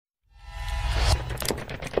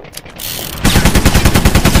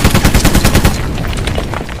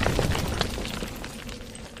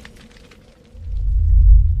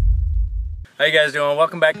How you guys doing?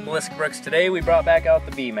 Welcome back to Ballistic Brooks. Today we brought back out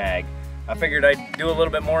the Bmag. I figured I'd do a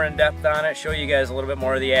little bit more in depth on it, show you guys a little bit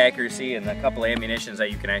more of the accuracy and the couple of ammunitions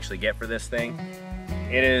that you can actually get for this thing.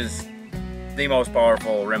 It is the most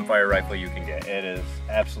powerful rimfire rifle you can get. It is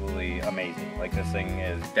absolutely amazing. Like, this thing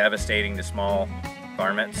is devastating to small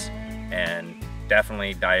varmints and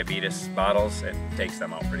definitely diabetes bottles. It takes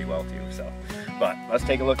them out pretty well too. So, but let's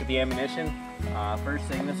take a look at the ammunition. First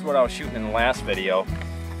thing, this is what I was shooting in the last video.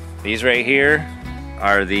 These right here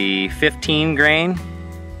are the 15 grain,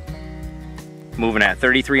 moving at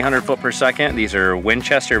 3,300 foot per second. These are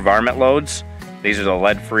Winchester varmint loads. These are the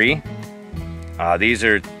lead free. These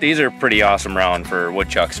are pretty awesome round for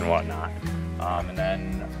woodchucks and whatnot. And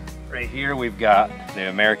then right here we've got the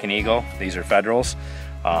American Eagle. These are Federals.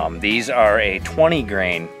 These are a 20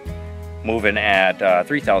 grain, moving at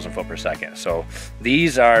 3,000 foot per second. So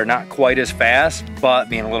these are not quite as fast, but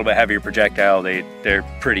being a little bit heavier projectile, they're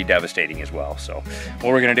pretty devastating as well. So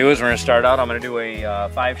what we're gonna do is we're gonna start out, I'm gonna do a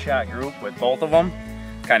 5-shot group with both of them,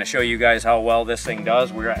 kind of show you guys how well this thing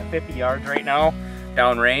does. We're at 50 yards right now,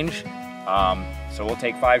 downrange. So we'll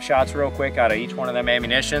take 5 shots real quick out of each one of them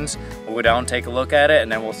ammunitions. We'll go down, take a look at it,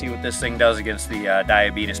 and then we'll see what this thing does against the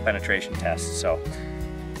diabetes penetration test. So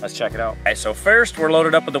let's check it out. Okay, so first we're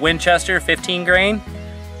loaded up with the Winchester 15 grain.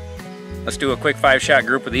 Let's do a quick 5-shot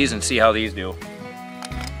group with these and see how these do.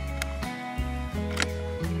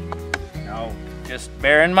 Now, just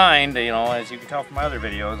bear in mind, you know, as you can tell from my other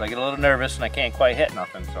videos, I get a little nervous and I can't quite hit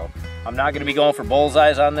nothing. So I'm not gonna be going for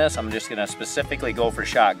bullseyes on this. I'm just gonna specifically go for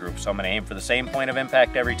shot groups. So I'm gonna aim for the same point of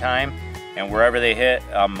impact every time, and wherever they hit,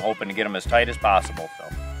 I'm hoping to get them as tight as possible. So.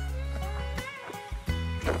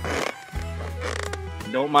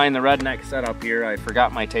 Don't mind the redneck setup here. I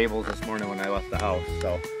forgot my tables this morning when I left the house,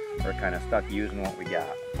 so we're kind of stuck using what we got.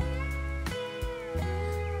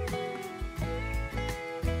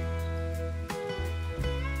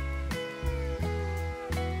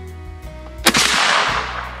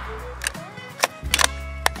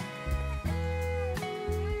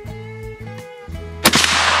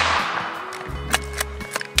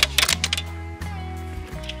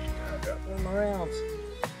 Got one more ounce.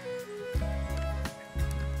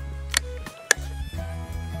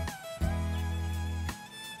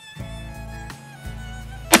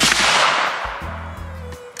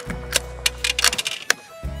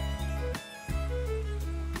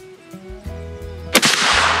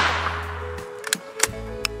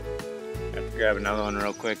 Grab another one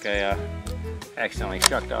real quick. I accidentally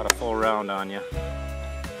shucked out a full round on you.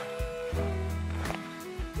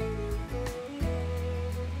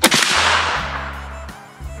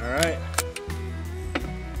 Alright.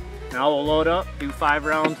 Now we'll load up, do 5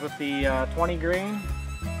 rounds with the 20 grain,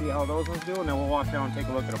 see how those ones do, and then we'll walk down and take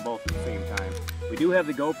a look at them both at the same time. We do have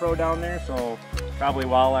the GoPro down there, so probably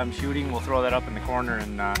while I'm shooting, we'll throw that up in the corner,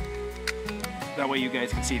 and that way you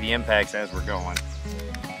guys can see the impacts as we're going.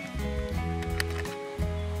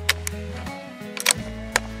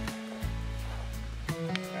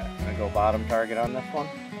 Go bottom target on this one.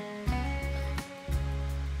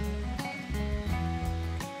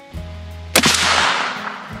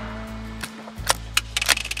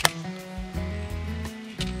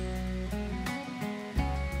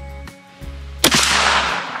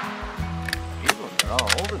 These ones are all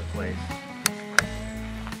over the place.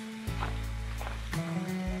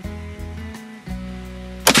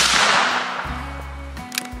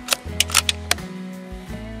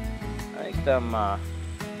 I think them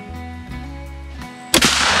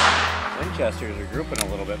Winchesters are grouping a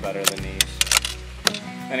little bit better than these.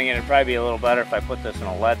 Then again, it'd probably be a little better if I put this in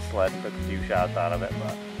a lead sled and took a few shots out of it,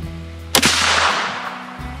 but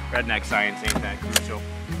redneck science ain't that crucial.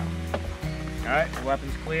 Alright, the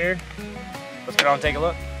weapon's clear. Let's go down and take a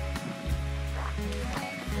look.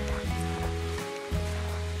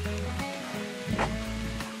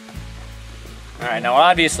 Alright, now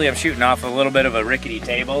obviously I'm shooting off a little bit of a rickety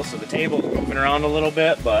table, so the table's moving around a little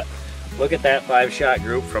bit, but look at that 5-shot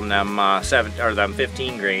group from them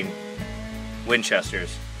 15 grain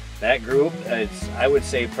Winchesters. That group is, I would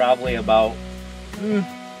say, probably about an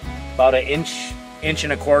inch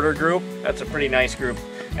and a quarter group. That's a pretty nice group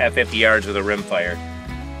at 50 yards with a rimfire.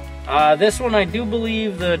 This one, I do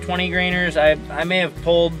believe the 20 grainers, I may have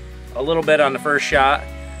pulled a little bit on the first shot,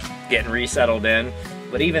 getting resettled in.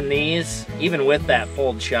 But even these, even with that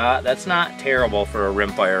pulled shot, that's not terrible for a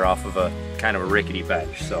rimfire off of a kind of a rickety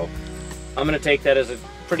bench. So I'm gonna take that as a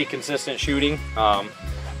pretty consistent shooting. A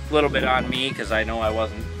little bit on me because I know I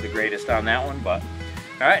wasn't the greatest on that one, but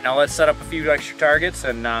all right, now let's set up a few extra targets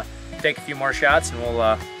and take a few more shots, and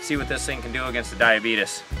we'll see what this thing can do against the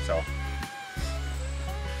diabetes. So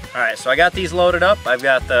Alright, so I got these loaded up. I've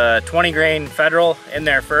got the 20 grain Federal in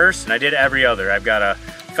there first, and I did every other. I've got a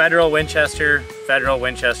Federal Winchester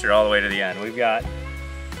all the way to the end. We've got,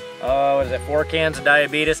 what is it, 4 cans of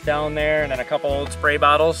Diabetes down there, and then a couple old spray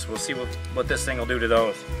bottles. We'll see what this thing will do to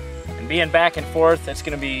those. And being back and forth, it's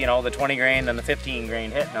gonna be, you know, the 20 grain and the 15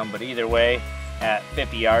 grain hitting them, but either way, at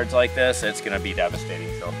 50 yards like this, it's gonna be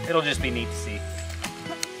devastating. So it'll just be neat to see.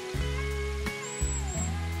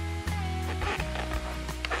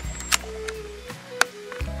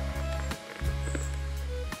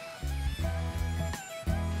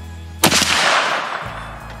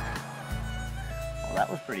 That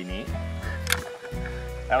was pretty neat.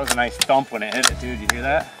 That was a nice thump when it hit it too. Did you hear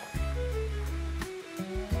that?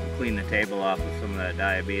 Clean the table off with some of that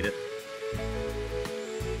Diabetes.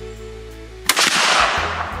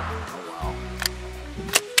 Oh wow.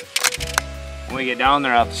 When we get down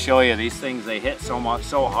there, I'll have to show you these things. They hit so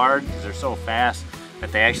hard because they're so fast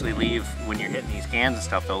that they actually leave, when you're hitting these cans and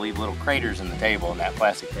stuff, they'll leave little craters in the table, in that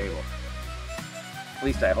plastic table. At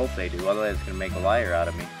least I hope they do, otherwise it's gonna make a liar out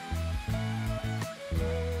of me.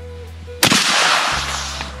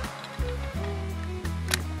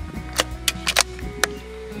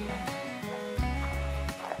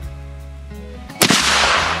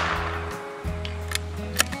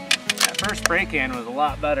 First spray can was a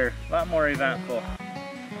lot better, a lot more eventful.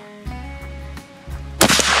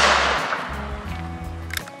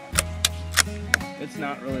 It's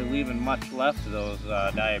not really leaving much left of those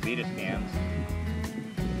Diabetes cans.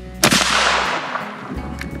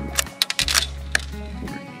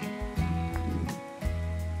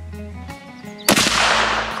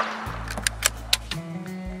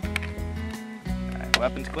 Alright,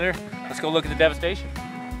 weapons clear. Let's go look at the devastation.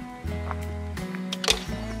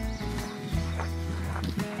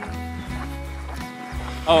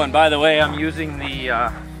 Oh, and by the way, I'm using the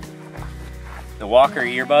Walker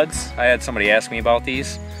earbuds. I had somebody ask me about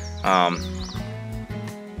these.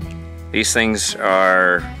 These things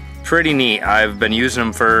are pretty neat. I've been using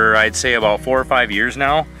them for, I'd say, about 4 or 5 years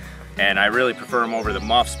now, and I really prefer them over the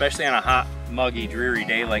muff, especially on a hot, muggy, dreary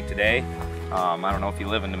day like today. I don't know if you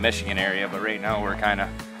live in the Michigan area, but right now we're kind of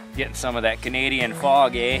getting some of that Canadian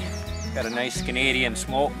fog, eh? Got a nice Canadian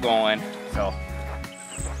smoke going, so.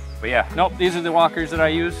 But yeah, nope, these are the Walkers that I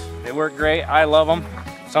use. They work great, I love them.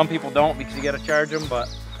 Some people don't because you gotta charge them, but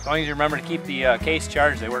as long as you remember to keep the case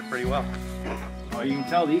charged, they work pretty well. Oh, you can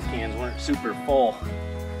tell these cans weren't super full.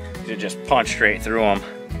 You just punch straight through them.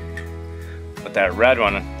 But that red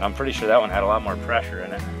one, I'm pretty sure that one had a lot more pressure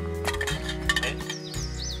in it.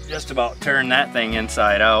 It just about turned that thing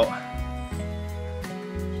inside out.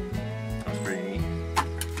 That's pretty neat.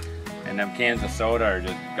 And them cans of soda are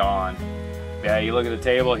just gone. Yeah, you look at the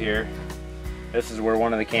table here. This is where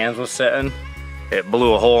one of the cans was sitting. It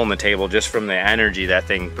blew a hole in the table just from the energy that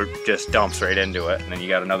thing just dumps right into it. And then you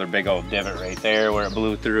got another big old divot right there where it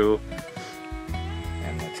blew through.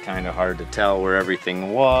 And it's kind of hard to tell where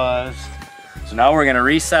everything was. So now we're gonna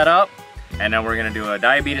reset up, and then we're gonna do a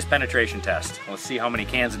Diabetes penetration test. Let's see how many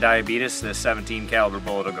cans of Diabetes this 17 caliber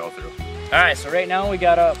bullet will go through. All right, so right now I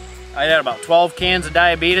had about 12 cans of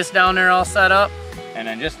Diabetes down there all set up. And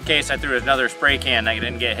then just in case I threw another spray can that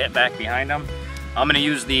didn't get hit back behind them, I'm gonna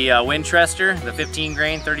use the Winchester, the 15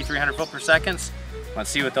 grain, 3,300 foot per seconds. Let's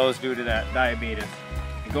see what those do to that Diabetes.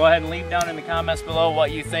 And go ahead and leave down in the comments below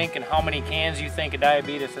what you think and how many cans you think of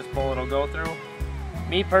Diabetes this bullet will go through.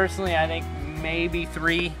 Me personally, I think maybe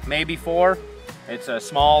 3, maybe 4. It's a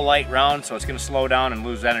small, light round, so it's gonna slow down and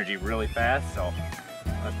lose energy really fast. So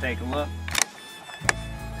let's take a look.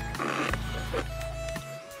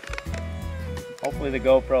 Hopefully the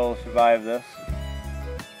GoPro will survive this.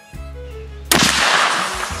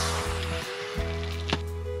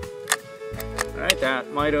 Alright,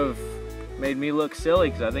 that might have made me look silly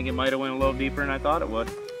because I think it might have went a little deeper than I thought it would.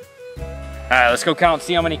 Alright, let's go count and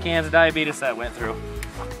see how many cans of Diabetes that went through.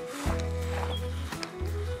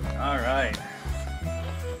 Alright.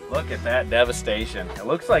 Look at that devastation. It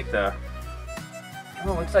looks like I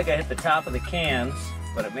hit the top of the cans,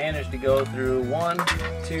 but it managed to go through 1,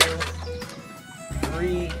 2,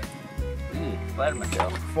 3, flattered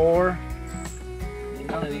myself, 4.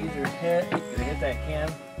 None of these are hit. Did I hit that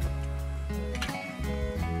can?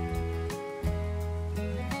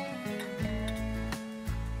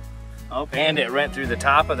 Oh, and it went through the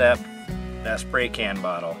top of that spray can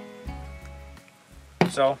bottle.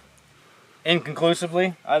 So,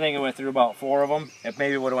 inconclusively, I think it went through about 4 of them. It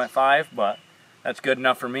maybe would have went 5, but that's good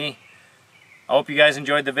enough for me. I hope you guys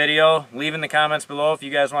enjoyed the video. Leave in the comments below if you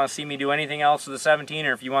guys want to see me do anything else with the 17,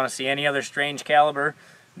 or if you want to see any other strange caliber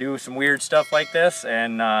do some weird stuff like this.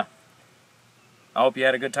 And I hope you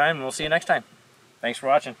had a good time, and we'll see you next time. Thanks for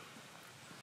watching.